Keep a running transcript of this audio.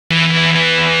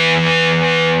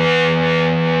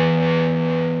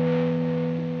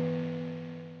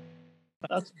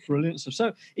That's brilliant stuff.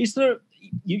 So, is there?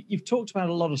 You've talked about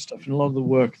a lot of stuff and a lot of the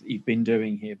work that you've been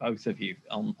doing here, both of you,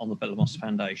 on the Belamos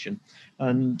Foundation.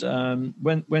 And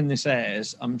when this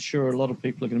airs, I'm sure a lot of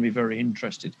people are going to be very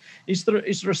interested. Is there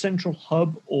a central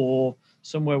hub or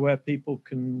somewhere where people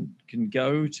can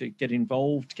go to get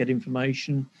involved, get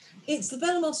information? It's the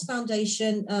Belamos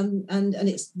Foundation, and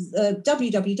it's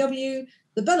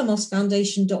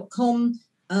www.thebellamosfoundation.com.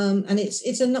 And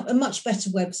it's a much better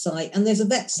website, and there's a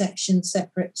vet section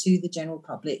separate to the general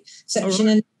public section.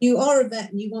 Right. And if you are a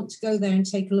vet and you want to go there and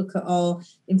take a look at our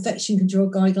infection control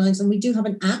guidelines, and we do have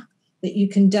an app that you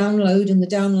can download, and the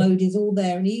download is all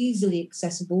there and easily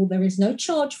accessible. There is no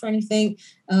charge for anything.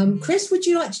 Chris, would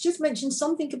you like to just mention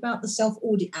something about the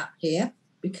self-audit app here,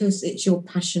 because it's your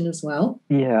passion as well?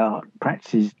 Yeah,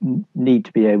 practices need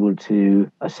to be able to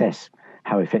assess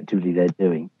how effectively they're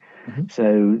doing. Mm-hmm.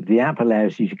 So the app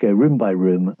allows you to go room by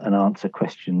room and answer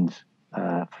questions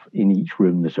in each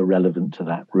room that are relevant to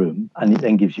that room. And it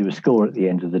then gives you a score at the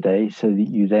end of the day, so that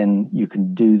you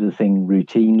can do the thing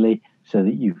routinely, so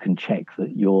that you can check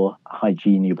that your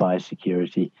hygiene, your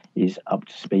biosecurity is up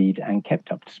to speed and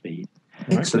kept up to speed.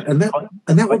 Excellent. And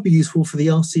that would be useful for the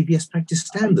RCVS practice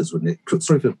standards, wouldn't it?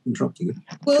 Sorry for interrupting you.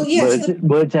 Well, yes.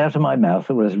 Words out of my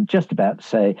mouth. I was just about to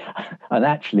say, and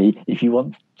actually, if you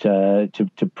want to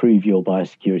prove your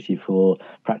biosecurity for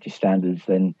practice standards,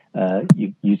 then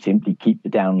you simply keep the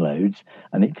downloads,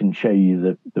 and it can show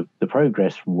you the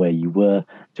progress from where you were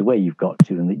to where you've got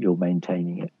to, and that you're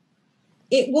maintaining it.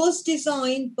 It was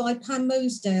designed by Pam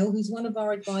Mosdale, who's one of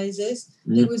our advisors,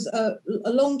 who was a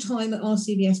long time at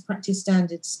RCVS Practice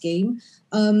Standards Scheme,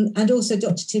 and also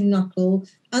Dr. Tim Knuckle,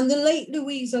 and the late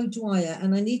Louise O'Dwyer.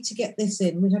 And I need to get this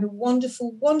in. We had a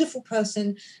wonderful, wonderful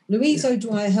person. Louise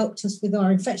O'Dwyer helped us with our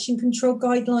infection control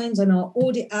guidelines and our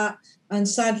audit app, and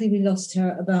sadly we lost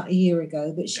her about a year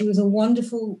ago. But she was a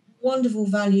wonderful, wonderful,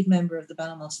 valued member of the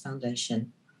Belamos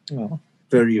Foundation. Oh.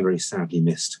 Very, very sadly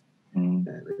missed,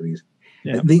 Louise.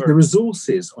 Yeah, the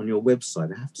resources on your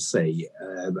website, I have to say,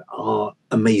 are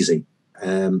amazing.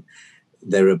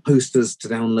 There are posters to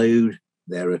download,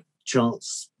 there are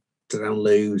charts to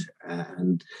download,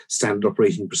 and standard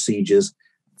operating procedures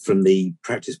from the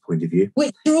practice point of view.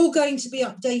 Which are all going to be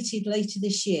updated later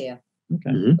this year.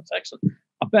 Okay, That's excellent.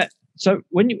 I bet. So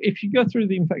if you go through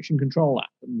the infection control app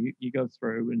and you go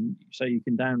through and you say you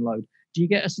can download, do you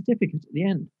get a certificate at the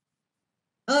end?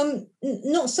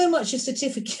 Not so much a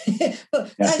certificate,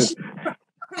 but actually,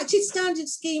 Practice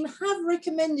Standards Scheme have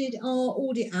recommended our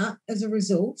audit app as a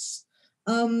resource,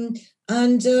 and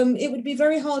it would be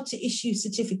very hard to issue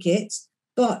certificates.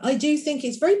 But I do think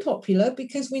it's very popular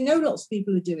because we know lots of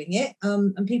people are doing it,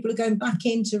 and people are going back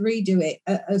in to redo it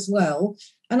as well.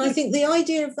 And I think the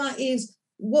idea of that is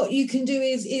what you can do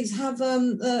is have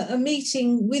a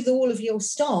meeting with all of your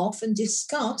staff and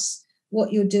discuss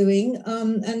what you're doing,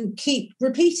 and keep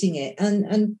repeating it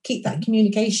and keep that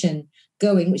communication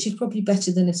going, which is probably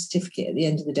better than a certificate at the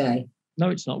end of the day. No,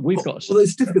 it's not. We've got a certificate. Well, the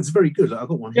certificates are very good. I've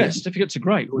got one here. Yeah, certificates are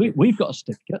great. We've got a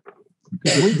certificate.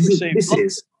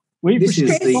 We've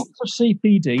received lots of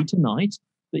CPD tonight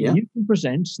that you can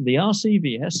present to the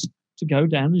RCVS to go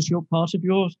down as your part of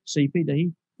your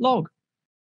CPD log.